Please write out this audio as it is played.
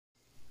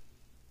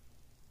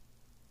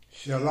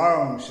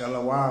Shalom,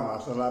 shalom,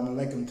 assalamu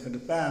alaikum to the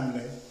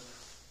family.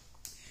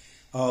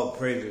 All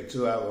praises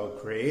to our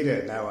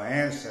Creator and our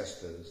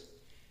ancestors.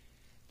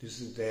 This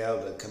is the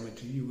Elder coming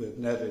to you with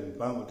another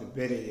informative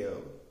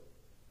video.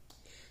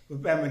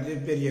 But family, this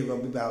video is going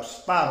to be about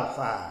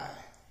Spotify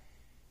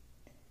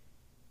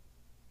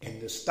in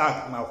the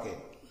stock market.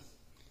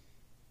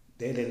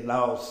 They done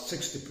lost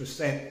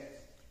 60%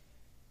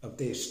 of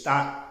their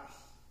stock,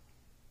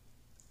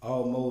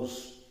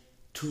 almost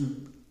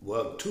 $2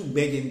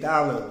 billion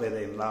that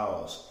they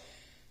lost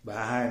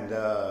behind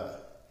the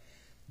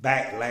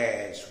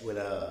backlash with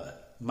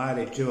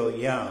Mighty Joe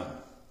Young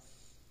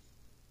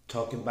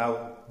talking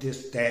about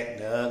this, that, and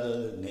the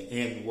other, and the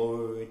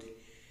N-word,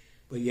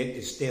 but yet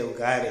they still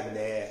got him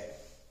there.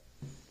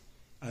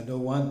 I know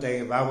one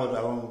thing, if I was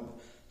on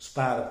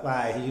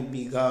Spotify, he'd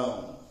be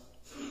gone.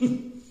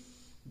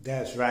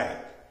 That's right.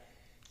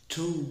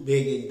 $2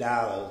 billion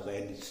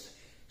and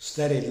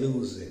steady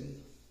losing.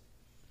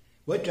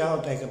 What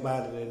y'all think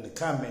about it in the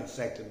comment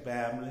section,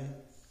 family?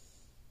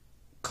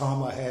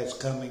 Karma has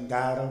come and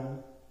got them.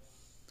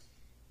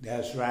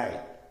 That's right.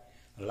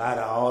 A lot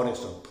of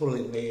artists are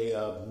pulling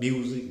their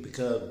music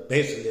because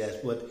basically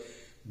that's what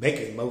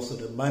making most of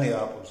the money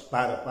off of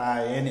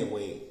Spotify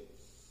anyway.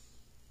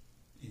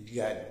 And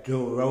you got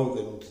Joe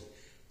Rogan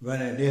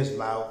running his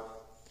mouth.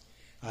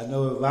 I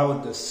know if I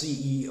was the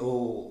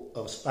CEO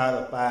of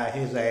Spotify,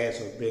 his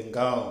ass would have been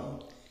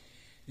gone.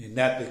 And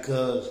not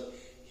because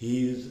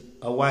he's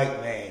a white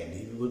man,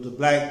 he was a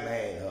black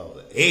man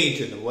or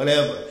Asian or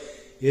whatever,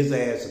 his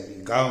ass would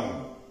be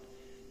gone.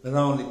 But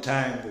only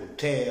time will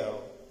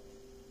tell.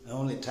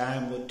 Only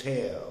time will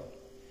tell.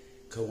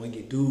 Because when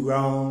you do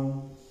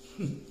wrong,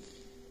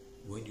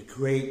 when you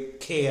create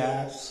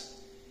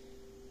chaos,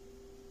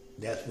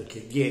 that's what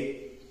you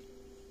get.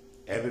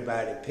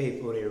 Everybody pay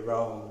for their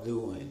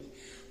wrongdoing.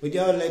 But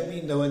y'all let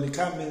me know in the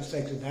comment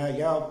section how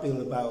y'all feel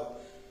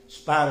about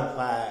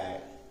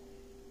Spotify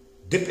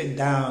dipping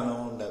down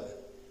on the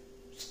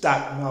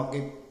stock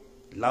market,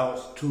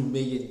 lost $2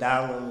 million.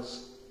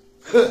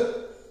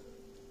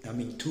 I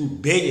mean,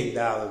 $2 billion.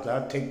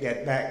 I'll take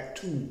that back.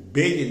 $2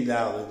 billion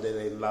that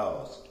they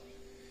lost.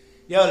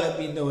 Y'all let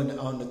me know in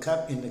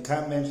the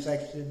comment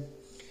section.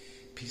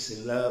 Peace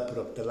and love. Put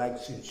up the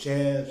likes and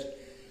shares.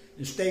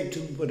 And stay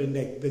tuned for the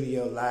next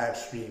video live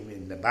stream.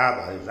 And the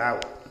Bible is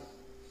out.